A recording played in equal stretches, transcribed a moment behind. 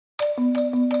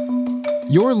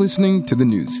You're listening to the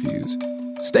News Fuse.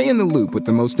 Stay in the loop with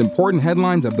the most important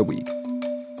headlines of the week.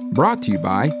 Brought to you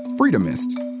by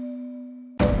Freedomist.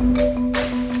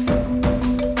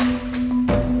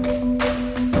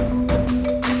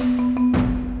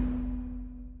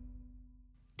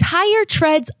 Tire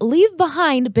treads leave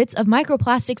behind bits of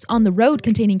microplastics on the road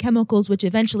containing chemicals which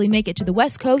eventually make it to the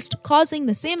West Coast, causing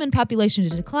the salmon population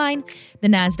to decline. The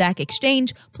NASDAQ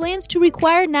exchange plans to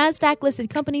require NASDAQ-listed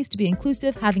companies to be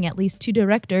inclusive, having at least 2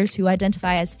 directors who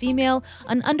identify as female,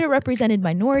 an underrepresented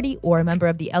minority, or a member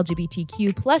of the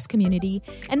LGBTQ+ community,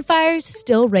 and fires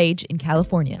still rage in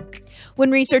California. When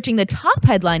researching the top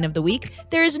headline of the week,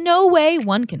 there is no way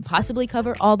one can possibly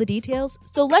cover all the details,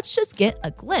 so let's just get a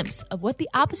glimpse of what the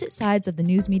opposite sides of the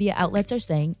news media outlets are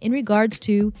saying in regards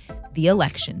to the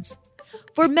elections.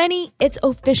 For many, it's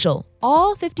official.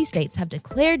 All 50 states have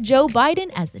declared Joe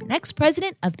Biden as the next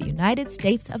president of the United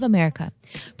States of America.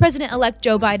 President-elect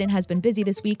Joe Biden has been busy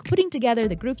this week putting together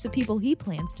the groups of people he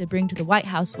plans to bring to the White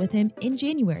House with him in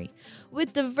January.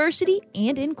 With diversity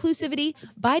and inclusivity,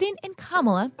 Biden and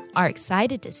Kamala are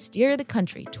excited to steer the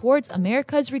country towards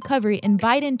America's recovery, and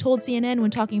Biden told CNN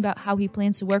when talking about how he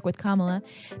plans to work with Kamala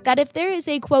that if there is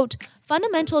a, quote,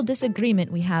 fundamental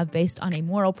disagreement we have based on a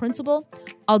moral principle,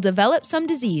 I'll develop some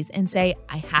disease and say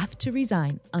I have to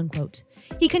resign, unquote.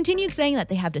 He continued saying that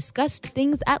they have discussed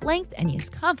things at length and he is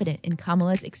confident in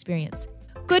Kamala's experience.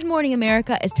 Good Morning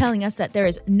America is telling us that there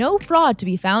is no fraud to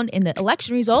be found in the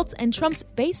election results, and Trump's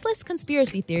baseless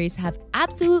conspiracy theories have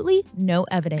absolutely no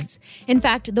evidence. In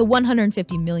fact, the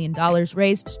 $150 million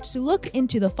raised to look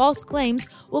into the false claims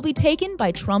will be taken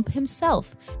by Trump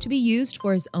himself to be used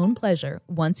for his own pleasure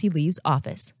once he leaves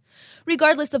office.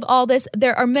 Regardless of all this,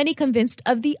 there are many convinced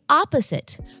of the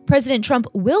opposite. President Trump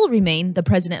will remain the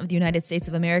president of the United States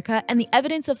of America, and the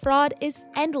evidence of fraud is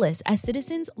endless as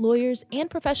citizens, lawyers, and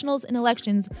professionals in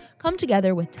elections come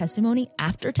together with testimony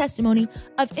after testimony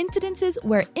of incidences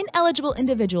where ineligible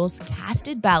individuals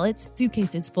casted ballots,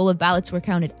 suitcases full of ballots were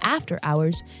counted after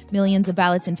hours, millions of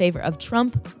ballots in favor of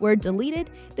Trump were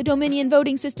deleted, the Dominion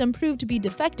voting system proved to be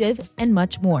defective, and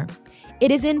much more. It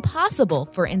is impossible,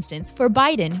 for instance, for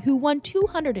Biden, who won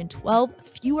 212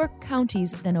 fewer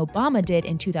counties than Obama did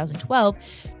in 2012,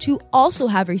 to also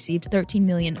have received 13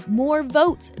 million more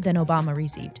votes than Obama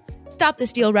received. Stop the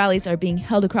Steal rallies are being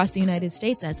held across the United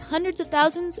States as hundreds of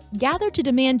thousands gather to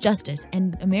demand justice,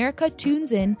 and America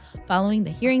tunes in following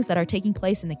the hearings that are taking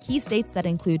place in the key states that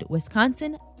include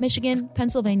Wisconsin, Michigan,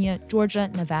 Pennsylvania, Georgia,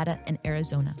 Nevada, and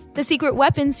Arizona. The secret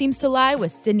weapon seems to lie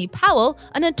with Sidney Powell,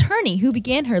 an attorney who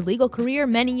began her legal career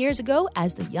many years ago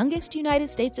as the youngest United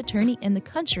States attorney in the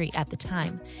country at the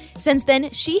time. Since then,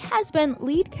 she has been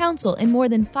lead counsel in more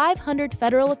than 500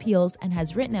 federal appeals and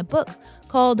has written a book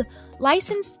called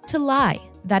Licensed to Lie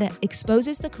that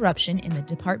exposes the corruption in the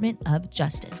Department of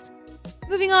Justice.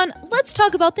 Moving on, let's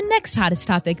talk about the next hottest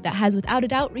topic that has without a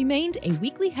doubt remained a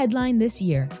weekly headline this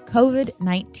year,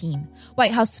 COVID-19.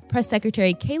 White House Press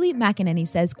Secretary Kayleigh McEnany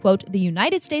says, quote, the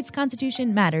United States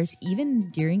Constitution matters even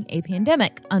during a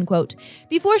pandemic, unquote,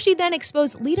 before she then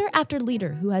exposed leader after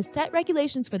leader who has set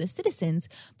regulations for the citizens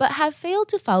but have failed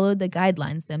to follow the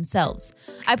guidelines themselves.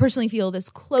 I personally feel this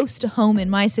close to home in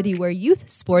my city where youth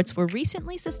sports were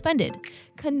recently suspended.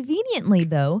 Conveniently,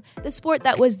 though, the sport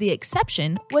that was the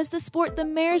exception was the sport the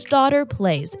mayor's daughter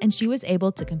plays, and she was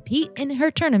able to compete in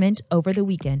her tournament over the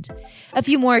weekend. A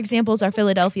few more examples are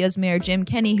Philadelphia's Mayor Jim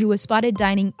Kenney, who was spotted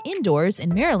dining indoors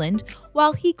in Maryland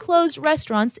while he closed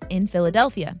restaurants in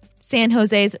Philadelphia. San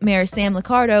Jose's Mayor Sam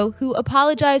Liccardo, who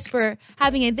apologized for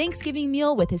having a Thanksgiving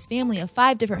meal with his family of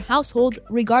 5 different households,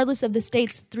 regardless of the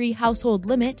state's 3-household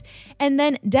limit. And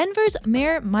then Denver's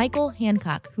Mayor Michael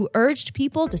Hancock, who urged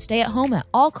people to stay at home at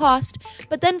all cost,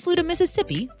 but then flew to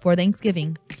Mississippi for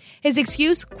Thanksgiving. His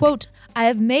excuse, quote, I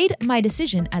have made my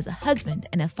decision as a husband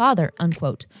and a father,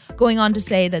 unquote, going on to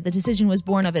say that the decision was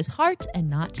born of his heart and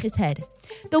not his head.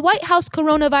 The White House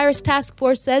Coronavirus Task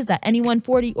Force says that anyone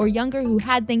 40 or younger who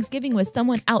had Thanksgiving with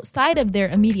someone outside of their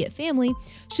immediate family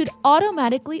should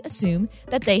automatically assume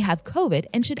that they have COVID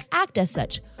and should act as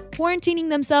such, quarantining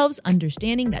themselves,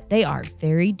 understanding that they are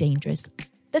very dangerous.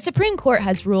 The Supreme Court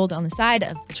has ruled on the side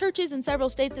of churches in several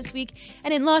states this week,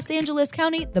 and in Los Angeles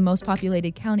County, the most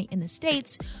populated county in the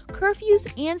states, curfews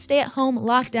and stay-at-home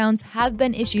lockdowns have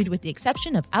been issued with the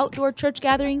exception of outdoor church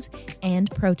gatherings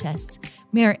and protests.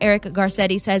 Mayor Eric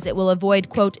Garcetti says it will avoid,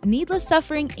 quote, needless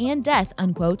suffering and death,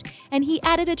 unquote, and he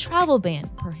added a travel ban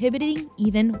prohibiting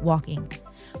even walking.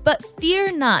 But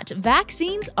fear not,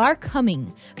 vaccines are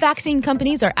coming. Vaccine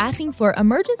companies are asking for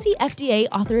emergency FDA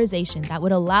authorization that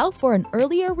would allow for an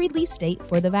earlier release date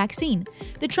for the vaccine.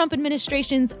 The Trump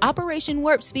administration's Operation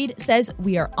Warp Speed says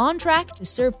we are on track to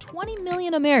serve 20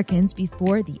 million Americans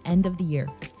before the end of the year.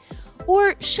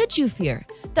 Or should you fear?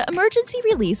 The emergency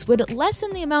release would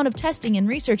lessen the amount of testing and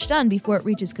research done before it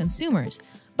reaches consumers.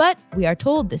 But we are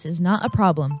told this is not a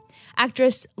problem.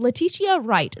 Actress Letitia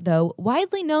Wright, though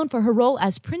widely known for her role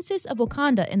as Princess of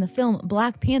Wakanda in the film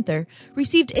Black Panther,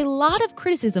 received a lot of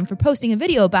criticism for posting a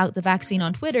video about the vaccine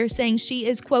on Twitter, saying she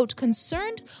is, quote,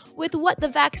 concerned with what the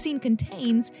vaccine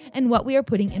contains and what we are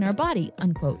putting in our body,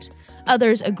 unquote.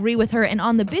 Others agree with her, and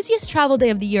on the busiest travel day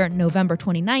of the year, November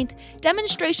 29th,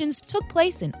 demonstrations took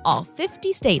place in all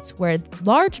 50 states where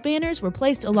large banners were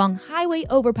placed along highway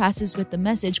overpasses with the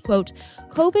message, quote,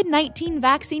 COVID-19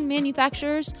 vaccine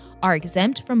manufacturers are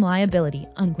exempt from liability,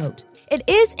 unquote. It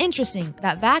is interesting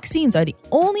that vaccines are the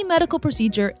only medical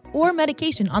procedure or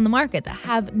medication on the market that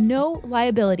have no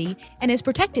liability and is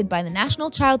protected by the National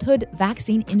Childhood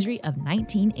Vaccine Injury of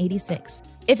 1986.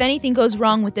 If anything goes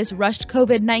wrong with this rushed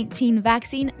COVID-19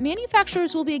 vaccine,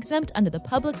 manufacturers will be exempt under the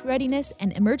Public Readiness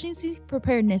and Emergency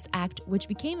Preparedness Act, which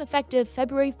became effective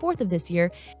February 4th of this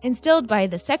year, instilled by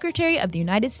the Secretary of the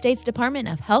United States Department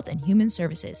of Health and Human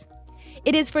Services.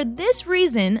 It is for this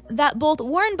reason that both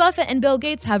Warren Buffett and Bill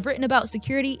Gates have written about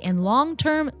security and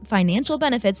long-term financial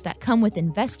benefits that come with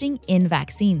investing in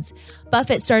vaccines.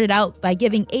 Buffett started out by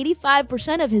giving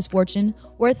 85% of his fortune,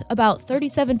 worth about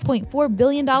 $37.4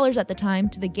 billion at the time,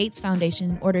 to the Gates Foundation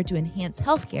in order to enhance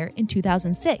healthcare in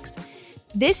 2006.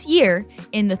 This year,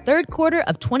 in the third quarter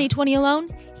of 2020 alone,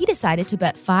 he decided to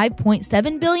bet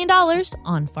 $5.7 billion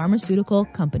on pharmaceutical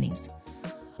companies.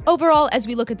 Overall, as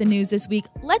we look at the news this week,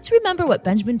 let's remember what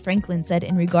Benjamin Franklin said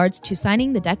in regards to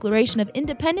signing the Declaration of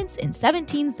Independence in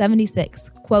 1776.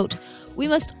 Quote, "We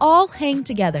must all hang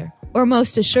together, or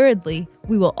most assuredly,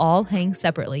 we will all hang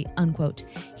separately," unquote.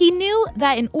 He knew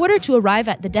that in order to arrive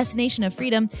at the destination of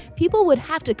freedom, people would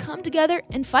have to come together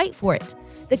and fight for it.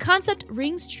 The concept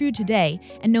rings true today,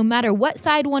 and no matter what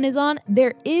side one is on,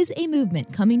 there is a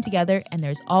movement coming together, and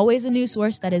there's always a news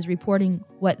source that is reporting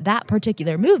what that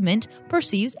particular movement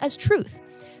perceives as truth.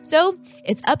 So,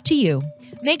 it's up to you.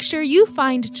 Make sure you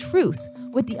find truth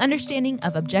with the understanding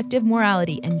of objective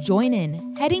morality and join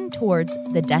in, heading towards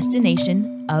the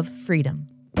destination of freedom.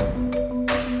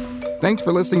 Thanks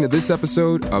for listening to this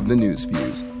episode of The News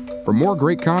Fuse. For more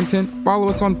great content, follow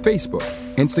us on Facebook,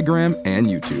 Instagram, and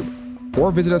YouTube. Or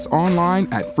visit us online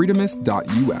at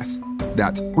freedomist.us.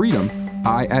 That's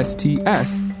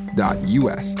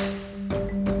freedomists.us.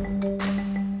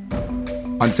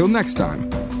 Until next time,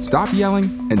 stop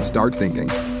yelling and start thinking.